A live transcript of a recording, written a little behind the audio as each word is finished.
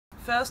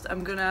First,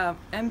 I'm gonna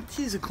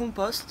empty the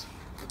compost.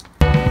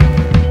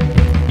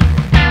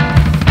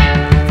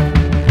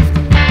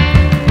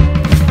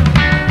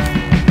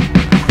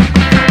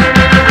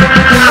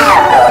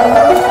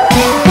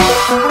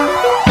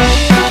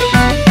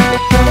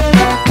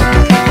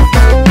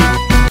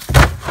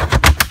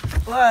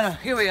 Well,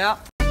 here we are.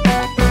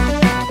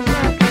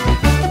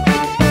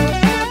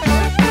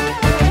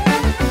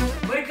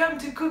 Welcome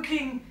to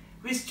cooking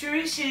with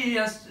CHEWY SHE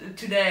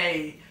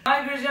today. My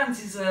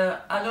ingredients is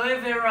aloe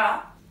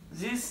vera.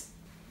 This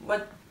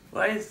what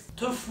is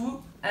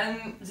tofu,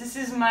 and this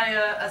is my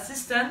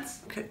assistant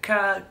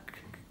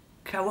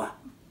Kawa.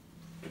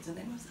 What's the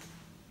name of that?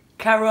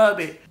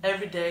 Karabe.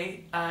 Every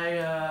day I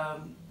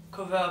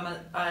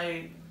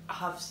I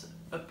have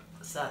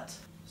that.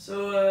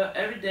 So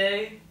every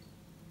day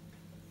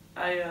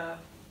I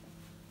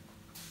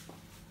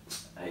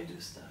do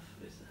stuff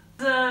with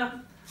that.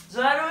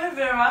 The aloe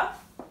vera,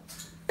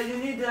 you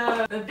need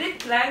a big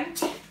plank,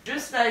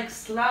 just like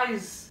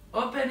slice,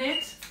 open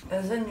it,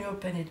 and then you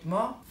open it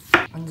more,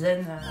 and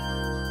then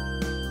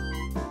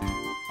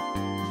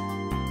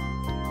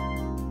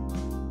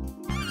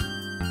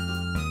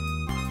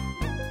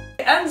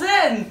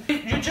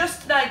you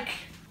just like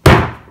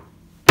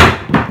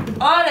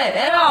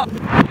hello.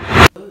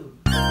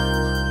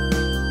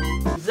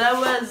 That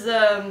was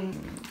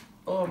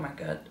oh my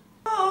god.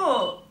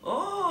 Oh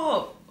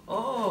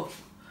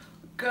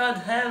God,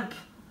 help.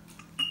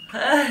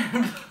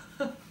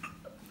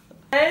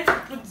 I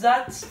put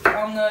that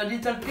on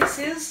little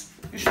pieces.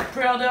 You should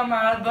pre-order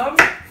my album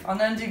on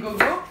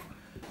Indiegogo.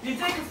 You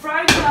take a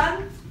frying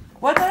pan.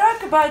 What I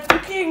like about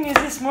cooking is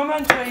this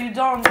moment where you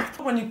don't,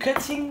 when you're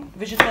cutting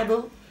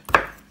vegetable,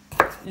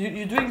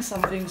 you're doing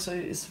something, so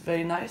it's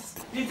very nice.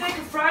 You take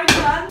a frying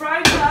pan.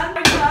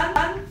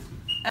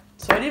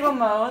 So I live on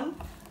my own.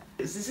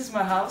 This is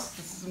my house,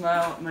 this is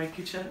my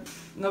kitchen.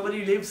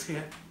 Nobody lives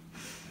here.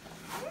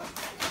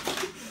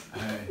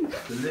 Hey,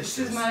 delicious.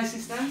 This is my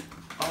assistant.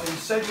 Oh, you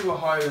said you were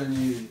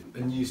hiring a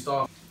new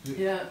staff.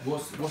 Yeah.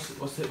 What's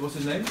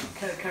his name?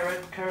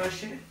 Karate.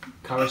 Karate.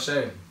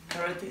 Karate.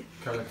 Karate.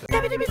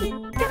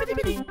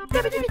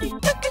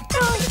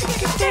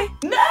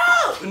 No!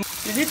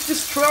 You need to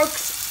stroke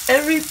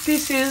every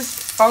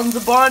pieces on the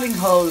boiling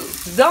hole.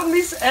 Don't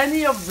miss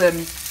any of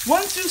them.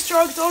 Once you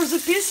stroked all the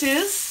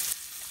pieces,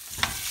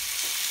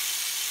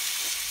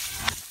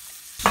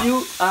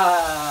 you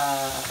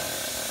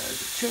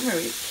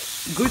turmeric,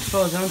 good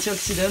for the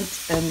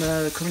antioxidant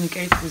and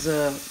communicate with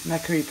the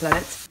Mercury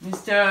planet.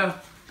 Mr.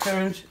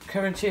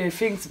 Currently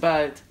thinks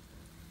about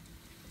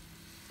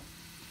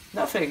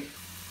nothing.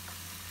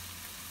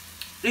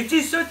 It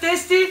is so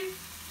tasty.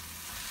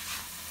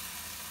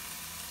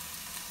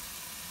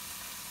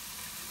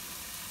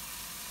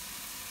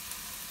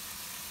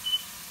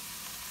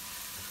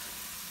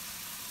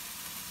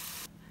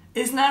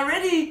 It's now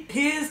ready.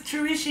 Here's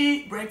CHEWY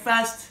SHE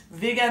breakfast,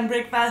 vegan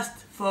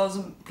breakfast for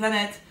the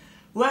planet.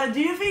 What do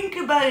you think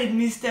about it,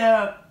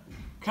 Mr.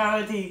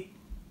 Karate?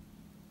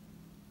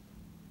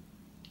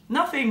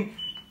 Nothing.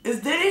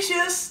 It's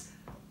delicious.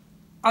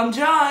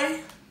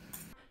 Enjoy.